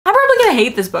gonna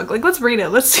hate this book. Like, let's read it.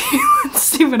 Let's see, let's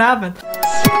see what happens.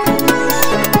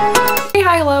 Hey,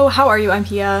 hi, hello, how are you? I'm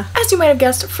Pia. As you might have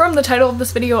guessed from the title of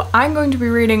this video, I'm going to be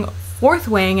reading Fourth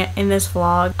Wing in this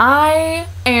vlog. I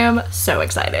am so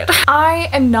excited. I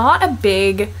am not a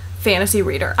big fantasy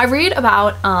reader. I read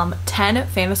about 10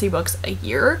 fantasy books a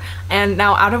year, and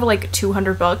now out of like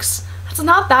 200 books, that's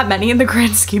not that many in the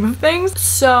grand scheme of things.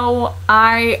 So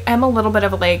I am a little bit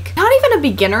of like, not even a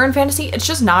beginner in fantasy, it's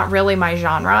just not really my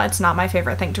genre. It's not my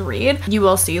favorite thing to read. You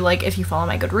will see, like, if you follow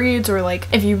my Goodreads or like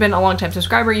if you've been a long time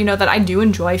subscriber, you know that I do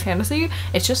enjoy fantasy.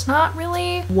 It's just not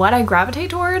really what I gravitate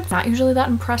towards. Not usually that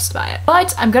impressed by it.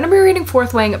 But I'm gonna be reading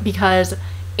Fourth Wing because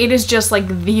it is just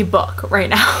like the book right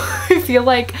now. I feel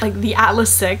like the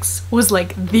Atlas 6 was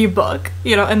like the book,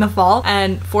 you know, in the fall,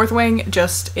 and Fourth Wing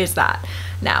just is that.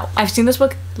 Now, I've seen this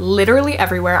book literally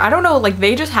everywhere. I don't know, like,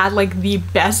 they just had like the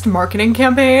best marketing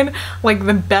campaign, like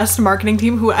the best marketing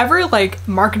team. Whoever like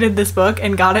marketed this book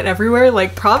and got it everywhere,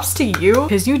 like, props to you,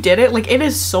 because you did it. Like, it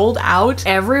is sold out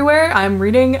everywhere. I'm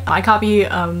reading my copy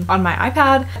on my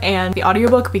iPad and the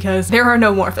audiobook because there are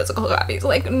no more physical copies.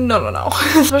 Like, no.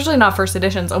 Especially not first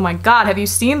editions. Oh my god, have you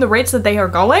seen the rates that they are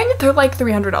going? They're like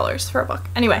 $300 for a book.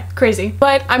 Anyway, crazy.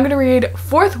 But I'm gonna read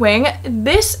Fourth Wing.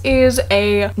 This is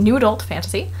a new adult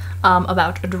fantasy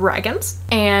about dragons,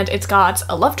 and it's got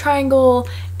a love triangle,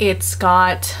 it's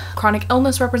got chronic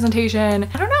illness representation.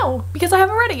 I don't know, because I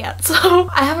haven't read it yet, so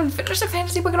I haven't finished a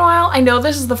fantasy book in a while. I know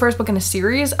this is the first book in a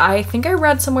series. I think I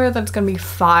read somewhere that it's gonna be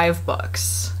 5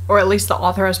 books, or at least the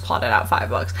author has plotted out 5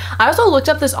 books. I also looked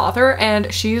up this author,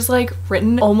 and she's like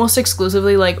written almost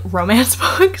exclusively like romance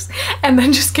books, and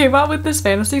then just came out with this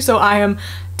fantasy, so I am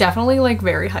definitely like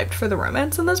very hyped for the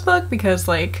romance in this book because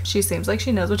like she seems like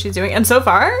she knows what she's doing, and so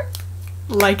far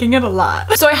liking it a lot.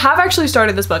 So I have actually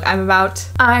started this book. I'm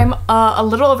a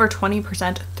little over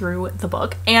 20% through the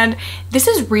book, and this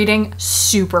is reading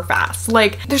super fast.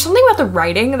 Like, there's something about the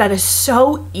writing that is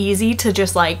so easy to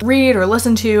just like read or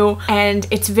listen to, and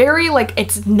it's very like,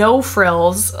 it's no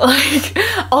frills. Like,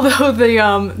 although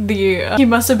the he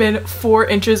must have been 4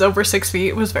 inches over 6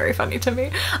 feet was very funny to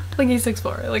me. Like, he's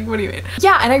 6'4", like, what do you mean?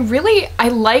 Yeah, and I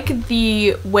like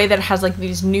the way that it has like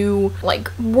these new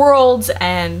like worlds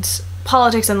and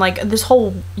politics and like this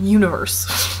whole universe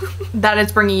that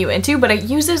it's bringing you into, but it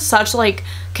uses such like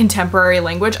contemporary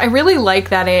language. I really like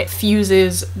that it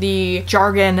fuses the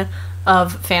jargon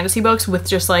of fantasy books with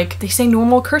just like, they say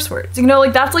normal curse words, you know,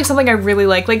 like that's like something I really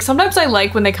like. Like, sometimes I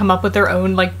like when they come up with their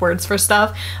own like words for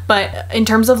stuff, but in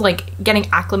terms of like getting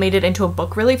acclimated into a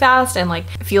book really fast and like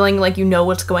feeling like you know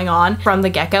what's going on from the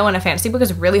get-go in a fantasy book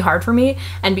is really hard for me.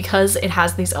 And because it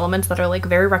has these elements that are like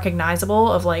very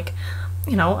recognizable of like,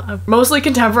 you know, a mostly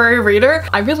contemporary reader,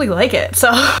 I really like it. So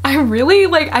I'm really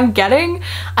like, I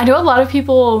know a lot of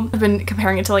people have been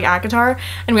comparing it to like ACOTAR,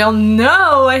 and we all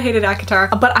know I hated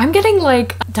ACOTAR, but I'm getting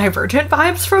like Divergent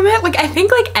vibes from it. Like, I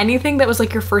think like anything that was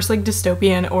like your first like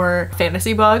dystopian or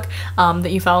fantasy book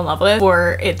that you fell in love with,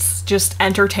 or it's just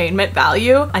entertainment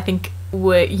value, I think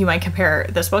what you might compare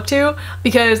this book to,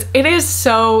 because it is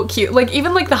so cute. Like,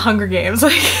 even like the Hunger Games,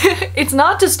 like it's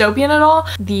not dystopian at all.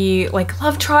 The like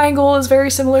love triangle is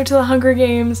very similar to the Hunger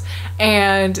Games,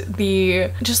 and the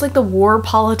just like the war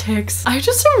politics, I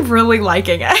just am really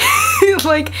liking it.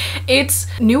 Like, it's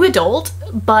new adult,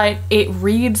 but it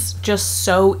reads just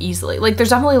so easily. Like, there's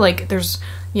definitely like, there's,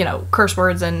 you know, curse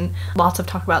words and lots of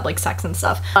talk about like sex and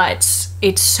stuff, but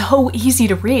it's so easy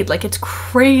to read. Like, it's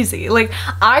crazy. Like,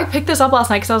 I picked this up last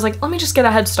night because I was like, let me just get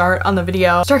a head start on the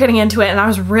video, start getting into it, and I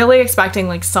was really expecting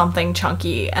like something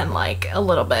chunky and like a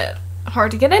little bit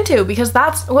hard to get into, because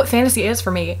that's what fantasy is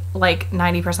for me like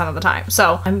 90% of the time.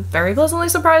 So I'm very pleasantly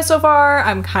surprised so far.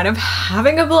 I'm kind of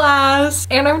having a blast,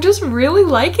 and I'm just really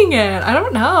liking it. I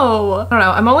don't know.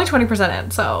 I'm only 20%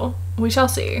 in, so we shall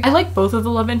see. I like both of the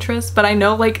love interests, but I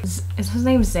know like, is his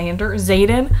name Xander?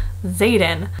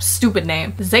 Zayden. Stupid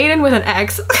name. Zayden with an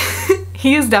X.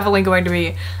 He is definitely going to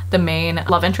be the main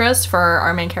love interest for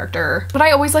our main character. But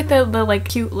I always like the like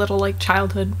cute little like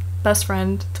childhood best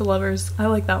friend to lovers. I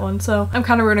like that one, so I'm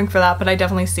kind of rooting for that, but I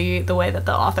definitely see the way that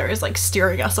the author is like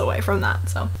steering us away from that.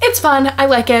 So it's fun. I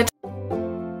like it.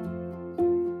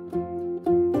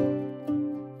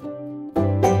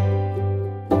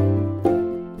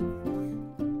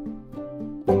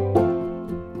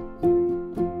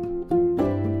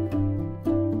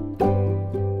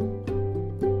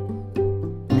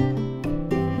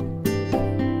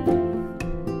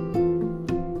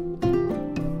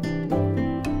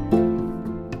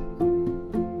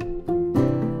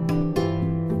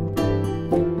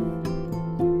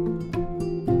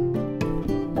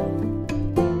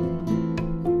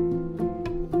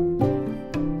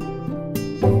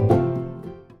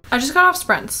 I just got off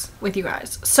sprints with you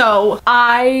guys. So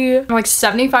I'm like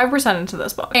 75% into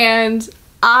this book and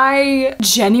I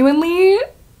genuinely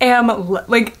am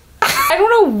like, I don't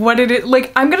know what it is.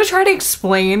 Like, I'm gonna try to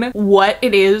explain what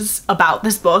it is about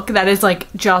this book that is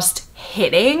like just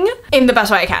hitting in the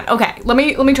best way I can. Okay, let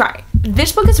me try.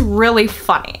 This book is really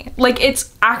funny. Like,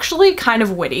 it's actually kind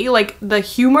of witty. Like, the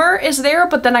humor is there,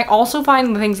 but then I also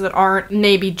find the things that aren't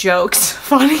maybe jokes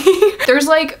funny. There's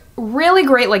like really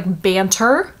great like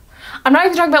banter. I'm not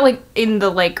even talking about like in the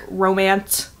like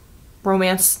romantic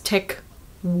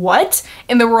what?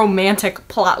 In the romantic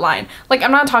plot line. Like,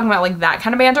 I'm not talking about like that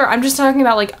kind of banter. I'm just talking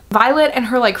about like Violet and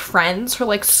her like friends, her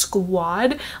like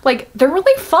squad. Like, they're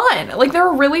really fun. Like, they're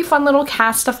a really fun little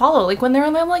cast to follow. Like, when they're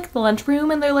in like the lunchroom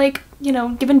and they're like, you know,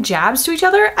 giving jabs to each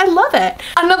other. I love it.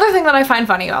 Another thing that I find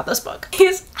funny about this book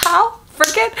is how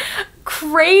freaking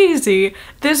crazy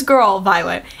this girl,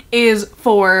 Violet, is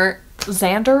for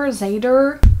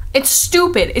Xander. It's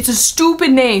stupid. It's a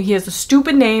stupid name. He has a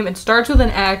stupid name. It starts with an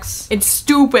X. It's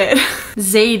stupid.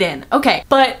 Xaden. Okay,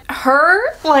 but her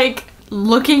like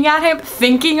looking at him,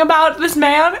 thinking about this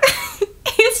man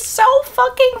is so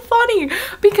fucking funny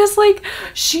because like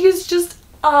she's just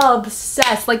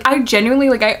obsessed. Like, I genuinely,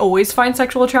 like, I always find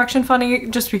sexual attraction funny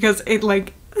just because it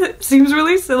like seems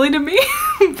really silly to me.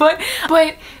 but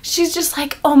she's just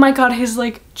like, oh my god, his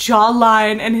like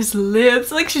jawline and his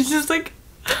lips, like she's just like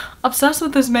obsessed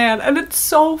with this man and it's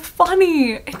so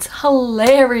funny. It's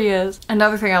hilarious.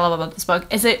 Another thing I love about this book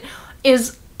is it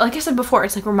is, like I said before,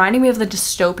 it's like reminding me of the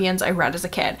dystopians I read as a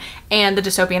kid, and the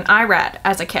dystopian I read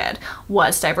as a kid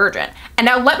was Divergent. And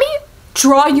now let me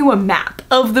draw you a map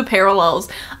of the parallels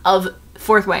of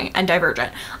Fourth Wing and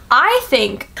Divergent. I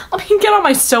think, let me get on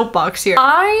my soapbox here.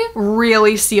 I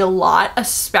really see a lot,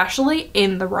 especially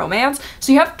in the romance.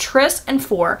 So you have Tris and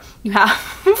 4, you have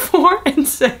 4 and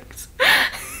 6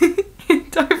 in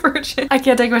Divergent. I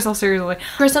can't take myself seriously.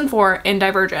 Tris and 4 in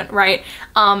Divergent, right?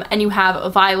 And you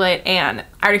have Violet and,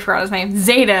 I already forgot his name,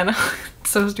 Xaden.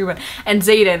 So stupid. And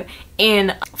Xaden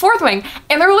in Fourth Wing,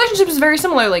 and their relationship is very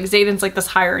similar. Like, Xaden's like this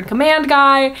higher in command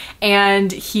guy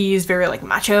and he's very like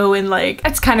macho, and like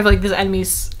it's kind of like this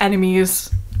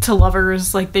enemies to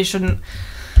lovers. Like, they shouldn't,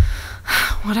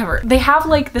 whatever. They have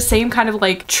like the same kind of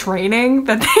like training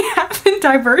that they have in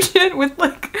Divergent with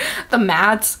like the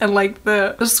mats and like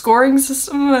the scoring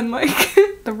system and like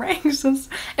the ranks.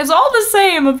 It's all the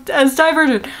same as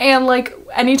Divergent. And like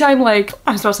anytime, like,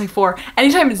 I was about to say 4,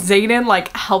 anytime Xaden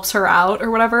like helps her out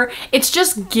or whatever, it's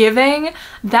just giving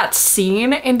that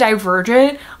scene in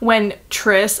Divergent when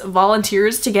Tris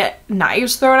volunteers to get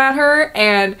knives thrown at her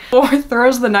and 4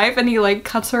 throws the knife and he like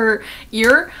cuts her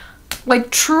ear.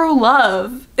 Like, true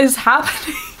love is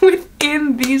happening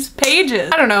within these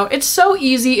pages. I don't know, it's so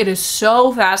easy, it is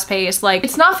so fast-paced. Like,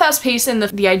 it's not fast-paced in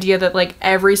the idea that like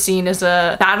every scene is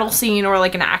a battle scene or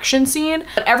like an action scene,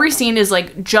 but every scene is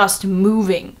like just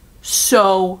moving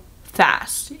so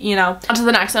fast, you know? On to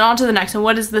the next and on to the next, and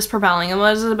what is this propelling and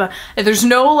what is it about? There's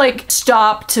no like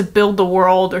stop to build the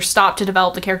world or stop to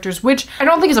develop the characters, which I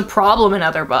don't think is a problem in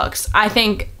other books. I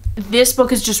think this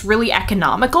book is just really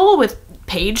economical with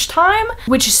page time,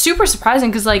 which is super surprising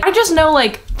because like I just know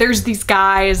like there's these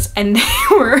guys and they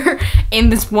were in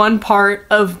this one part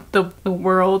of the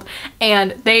world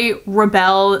and they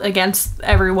rebelled against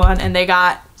everyone and they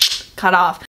got cut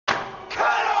off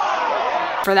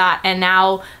for that, and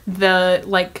now the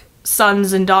like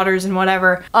sons and daughters and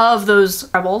whatever of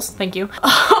those rebels, thank you,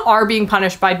 are being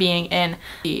punished by being in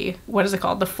the, what is it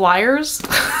called, the Flyers?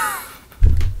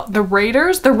 The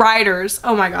Raiders? The Riders.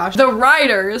 Oh my gosh. The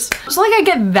Riders. So like I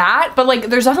get that, but like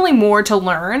there's definitely more to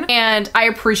learn, and I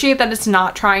appreciate that it's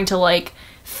not trying to like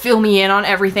fill me in on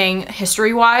everything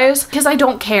history-wise, because I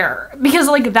don't care. Because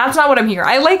like that's not what I'm here.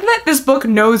 I like that this book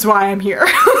knows why I'm here.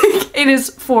 Like, it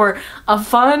is for a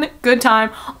fun, good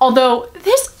time. Although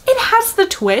it has the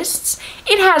twists,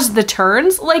 it has the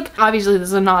turns. Like, obviously this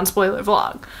is a non-spoiler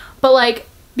vlog, but like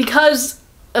because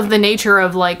of the nature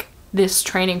of like this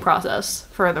training process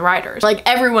for the riders, like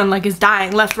everyone like is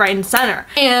dying left, right, and center,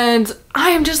 and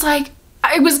I am just like,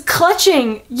 I was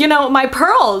clutching, you know, my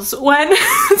pearls when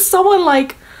someone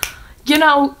like, you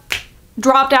know,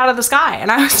 dropped out of the sky, and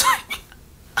I was like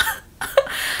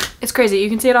it's crazy. You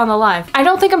can see it on the live. I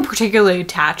don't think I'm particularly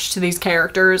attached to these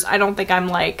characters. I don't think I'm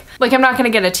like I'm not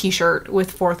gonna get a t-shirt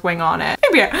with Fourth Wing on it.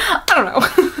 Maybe I don't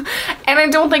know. And I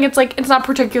don't think it's like, it's not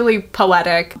particularly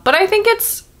poetic, but I think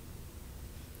it's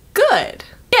good.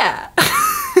 Yeah.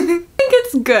 I think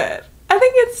it's good. I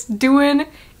think it's doing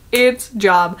its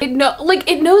job. It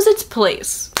knows its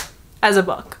place as a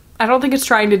book. I don't think it's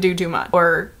trying to do too much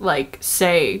or like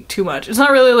say too much. It's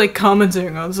not really like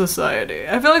commenting on society.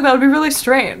 I feel like that would be really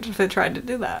strange if it tried to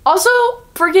do that. Also,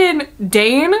 freaking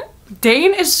Dane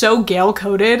is so Gale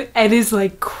coded and is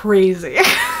like crazy.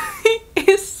 He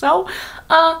is so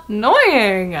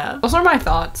annoying. Those are my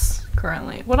thoughts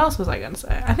currently. What else was I gonna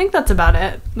say? I think that's about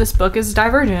it. This book is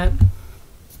divergent.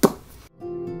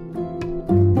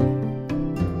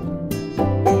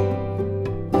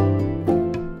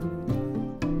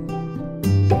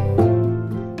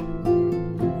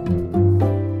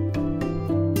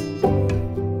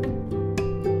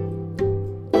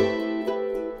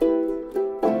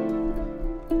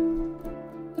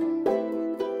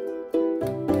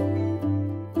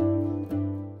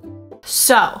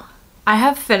 So, I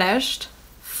have finished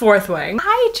Fourth Wing.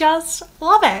 I just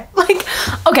love it. Like,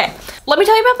 okay, let me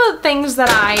tell you about the things that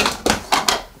I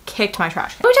kicked my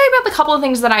trash. Let me tell you about the couple of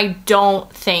things that I don't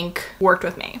think worked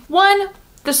with me. One,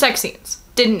 the sex scenes.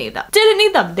 Didn't need them. Didn't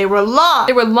need them. They were long.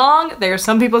 They were long. They are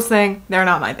some people's thing. They're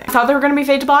not my thing. I thought they were gonna be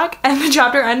fade to black and the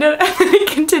chapter ended and then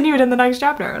it continued in the next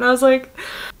chapter. And I was like,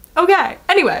 okay.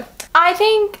 Anyway, I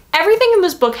think everything in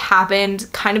this book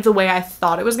happened kind of the way I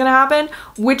thought it was gonna happen,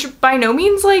 which by no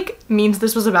means like means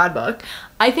this was a bad book.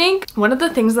 I think one of the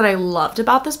things that I loved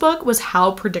about this book was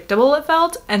how predictable it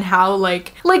felt and how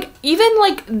like even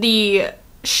like the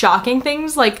shocking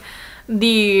things, like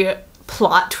the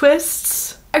plot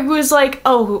twists, I was like,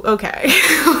 oh, okay.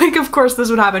 Like, of course this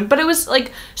would happen. But it was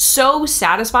like so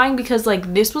satisfying because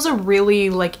like this was a really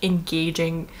like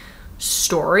engaging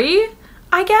story,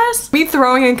 I guess. Me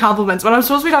throwing in compliments when I'm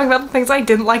supposed to be talking about the things I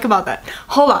didn't like about that.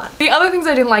 Hold on. The other things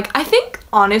I didn't like, I think,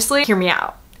 honestly, hear me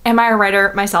out. Am I a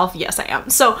writer myself? Yes, I am.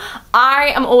 So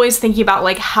I am always thinking about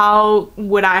like, how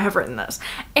would I have written this?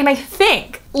 And I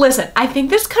think, listen, I think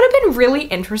this could have been really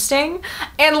interesting.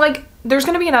 And like, there's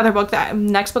gonna be another book that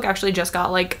next book actually just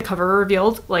got like a cover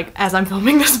revealed like as I'm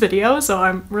filming this video, so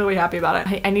I'm really happy about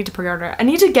it. I need to pre-order it. I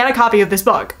need to get a copy of this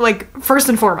book, like first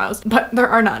and foremost, but there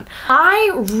are none.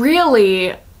 I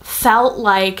really felt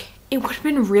like it would have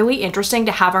been really interesting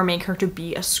to have our main character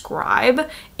be a scribe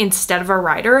instead of a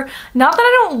writer. Not that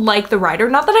I don't like the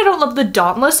writer, not that I don't love the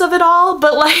dauntless of it all,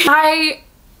 but like I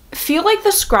feel like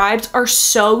the scribes are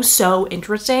so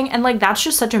interesting and like that's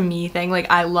just such a me thing. Like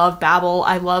I love babble,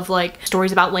 I love like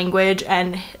stories about language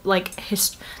and like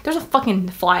there's a fucking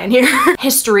fly in here.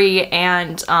 History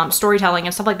and storytelling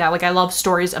and stuff like that. Like I love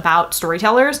stories about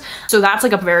storytellers, so that's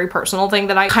like a very personal thing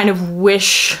that I kind of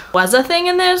wish was a thing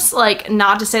in this. Like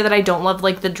not to say that I don't love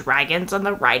like the dragons and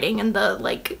the writing and the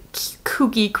like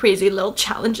kooky crazy little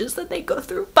challenges that they go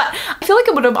through, but I feel like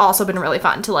it would have also been really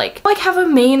fun to like have a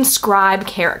main scribe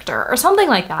character or something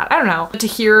like that. I don't know. To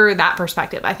hear that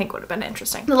perspective I think would have been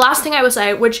interesting. The last thing I would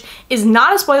say, which is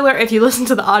not a spoiler if you listen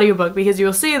to the audiobook, because you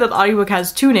will see that the audiobook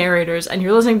has 2 narrators and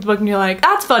you're listening to the book and you're like,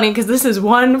 that's funny because this is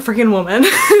one freaking woman.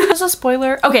 That's a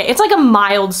spoiler. Okay, it's like a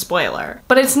mild spoiler,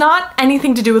 but it's not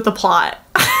anything to do with the plot.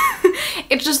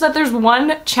 It's just that there's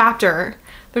one chapter,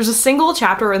 there's a single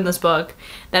chapter in this book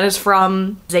that is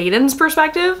from Xaden's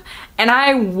perspective, and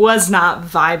I was not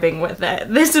vibing with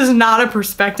it. This is not a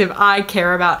perspective I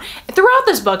care about. Throughout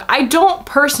this book, I don't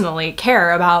personally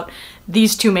care about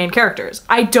these 2 main characters.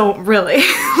 I don't really.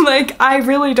 Like, I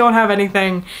really don't have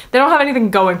anything, they don't have anything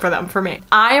going for them for me.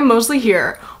 I am mostly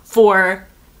here for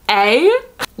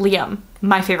Liam,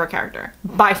 my favorite character,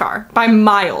 by far, by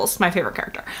miles, my favorite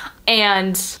character,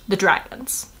 and the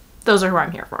dragons. Those are who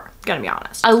I'm here for, gonna be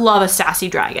honest. I love a sassy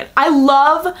dragon. I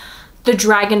love the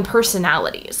dragon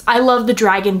personalities. I love the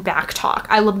dragon backtalk.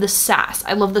 I love the sass.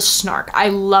 I love the snark. I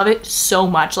love it so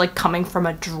much, like coming from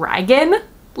a dragon.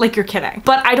 Like you're kidding.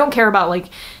 But I don't care about like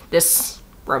this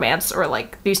romance or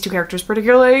like these 2 characters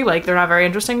particularly. Like they're not very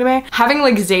interesting to me. Having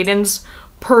like Xaden's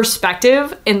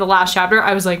perspective in the last chapter,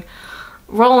 I was like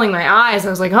rolling my eyes. I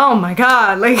was like, oh my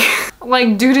god,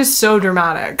 like dude is so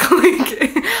dramatic. Like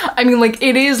I mean, like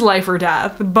it is life or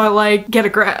death, but like get a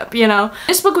grip, you know?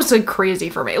 This book was like crazy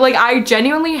for me. Like I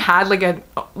genuinely had like a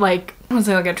I would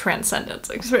say like a transcendence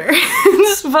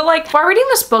experience. But like while reading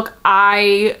this book,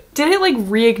 I didn't like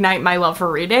reignite my love for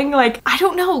reading. Like I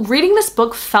don't know, reading this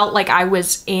book felt like I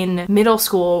was in middle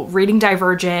school reading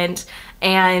Divergent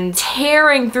and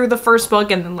tearing through the first book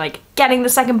and then like getting the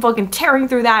second book and tearing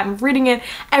through that and reading it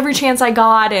every chance I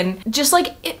got, and just like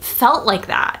it felt like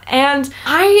that. And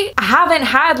I haven't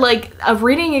had like a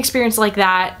reading experience like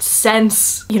that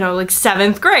since, you know, like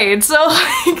 7th grade. So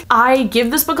like I give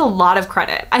this book a lot of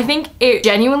credit. I think it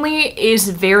genuinely is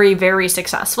very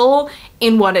successful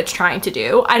in what it's trying to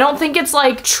do. I don't think it's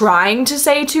like trying to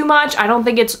say too much. I don't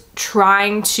think it's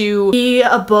trying to be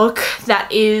a book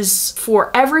that is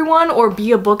for everyone or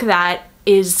be a book that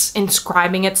is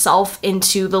inscribing itself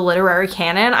into the literary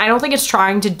canon. I don't think it's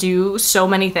trying to do so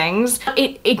many things.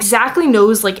 It exactly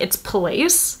knows like its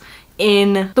place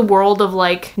in the world of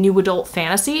like new adult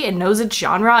fantasy. It knows its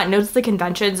genre, it knows the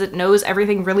conventions, it knows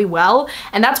everything really well,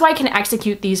 and that's why it can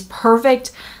execute these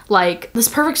perfect, like this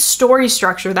perfect story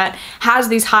structure that has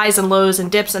these highs and lows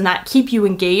and dips and that keep you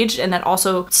engaged and that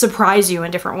also surprise you in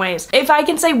different ways. If I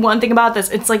can say one thing about this,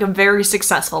 it's like a very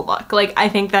successful book. Like I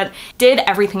think that did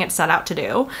everything it set out to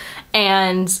do,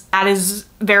 and that is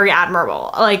very admirable.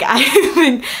 Like I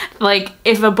think like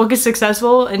if a book is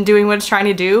successful in doing what it's trying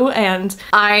to do and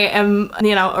I am,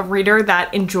 you know, a reader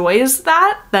that enjoys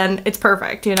that, then it's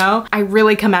perfect, you know? I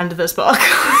really commend this book.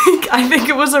 Like, I think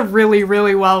it was a really,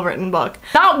 really well-written book.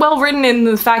 Not well-written in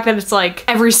the fact that it's like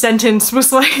every sentence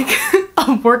was like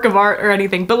a work of art or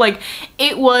anything, but like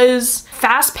it was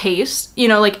fast-paced, you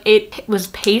know, like it was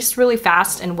paced really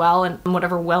fast and well, and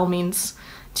whatever well means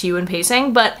to you in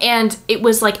pacing, and it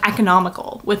was like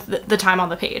economical with the time on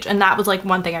the page, and that was like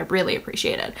one thing I really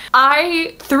appreciated.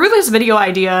 I threw this video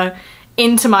idea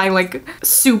into my like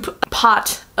soup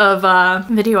pot of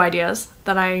video ideas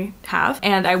that I have,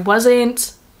 and I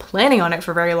wasn't planning on it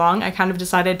for very long. I kind of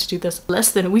decided to do this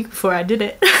less than a week before I did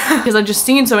it because I've just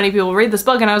seen so many people read this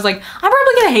book, and I was like, I'm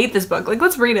probably gonna hate this book. Like,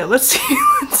 let's read it. Let's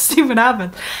see what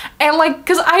happens. And like,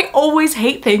 because I always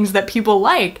hate things that people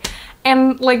like.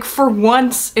 And like for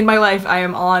once in my life, I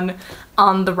am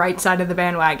on the right side of the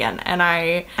bandwagon, and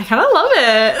I kind of love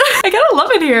it. I kind of love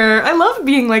it here. I love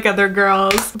being like other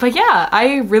girls. But yeah,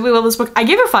 I really love this book. I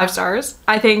gave it 5 stars.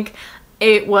 I think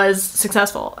it was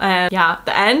successful, and yeah,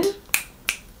 the end.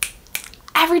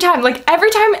 Every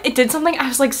time it did something, I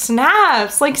was like,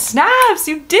 snaps,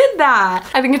 you did that.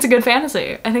 I think it's a good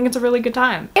fantasy. I think it's a really good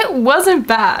time. It wasn't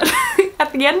bad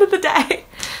at the end of the day.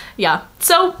 Yeah,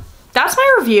 so that's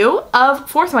my review of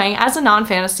Fourth Wing as a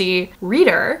non-fantasy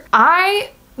reader.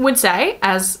 I would say,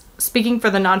 as speaking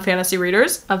for the non-fantasy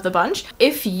readers of the bunch,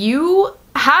 if you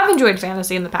have enjoyed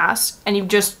fantasy in the past and you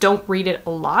just don't read it a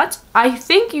lot, I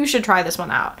think you should try this one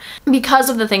out because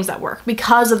of the things that work,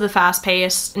 because of the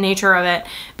fast-paced nature of it,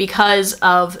 because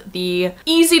of the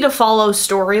easy to follow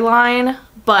storyline,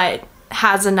 but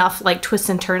has enough like twists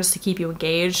and turns to keep you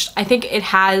engaged. I think it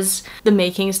has the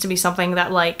makings to be something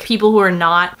that like people who are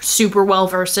not super well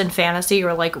versed in fantasy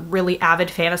or like really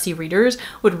avid fantasy readers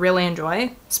would really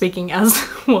enjoy, speaking as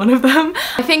one of them.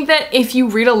 I think that if you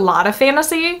read a lot of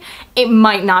fantasy, it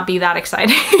might not be that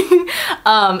exciting.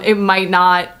 It might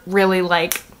not really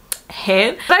like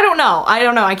hit, but I don't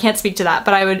know, I can't speak to that,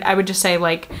 but I would just say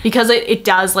like, because it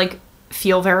does like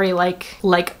feel very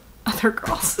like other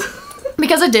girls.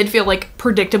 Because it did feel like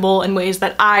predictable in ways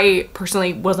that I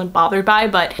personally wasn't bothered by,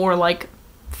 but more like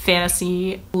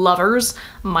fantasy lovers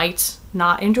might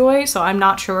not enjoy. So I'm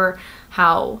not sure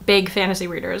how big fantasy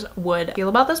readers would feel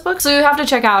about this book. So you have to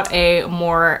check out a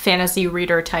more fantasy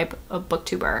reader type of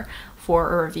booktuber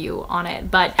for a review on it.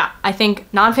 But yeah, I think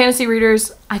non-fantasy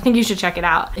readers, I think you should check it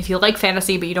out. If you like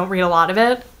fantasy but you don't read a lot of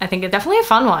it, I think it's definitely a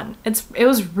fun one. It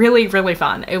was really, really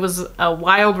fun. It was a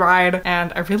wild ride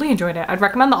and I really enjoyed it. I'd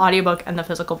recommend the audiobook and the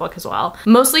physical book as well.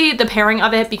 Mostly the pairing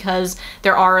of it, because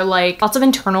there are like lots of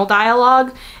internal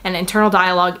dialogue, and internal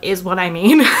dialogue is what I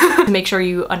mean. To make sure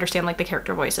you understand like the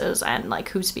character voices and like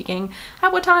who's speaking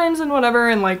at what times and whatever,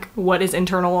 and like what is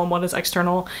internal and what is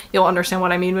external. You'll understand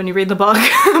what I mean when you read the book.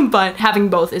 But having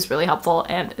both is really helpful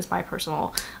and is my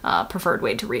personal preferred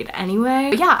way to read anyway.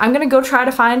 But yeah, I'm gonna go try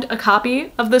to find a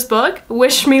copy of this book.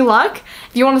 Wish me luck.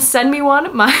 If you want to send me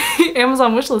one, my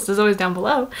Amazon wishlist is always down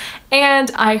below. And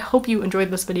I hope you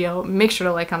enjoyed this video. Make sure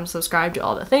to like, comment, subscribe, do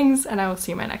all the things, and I will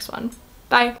see you in my next one.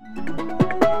 Bye.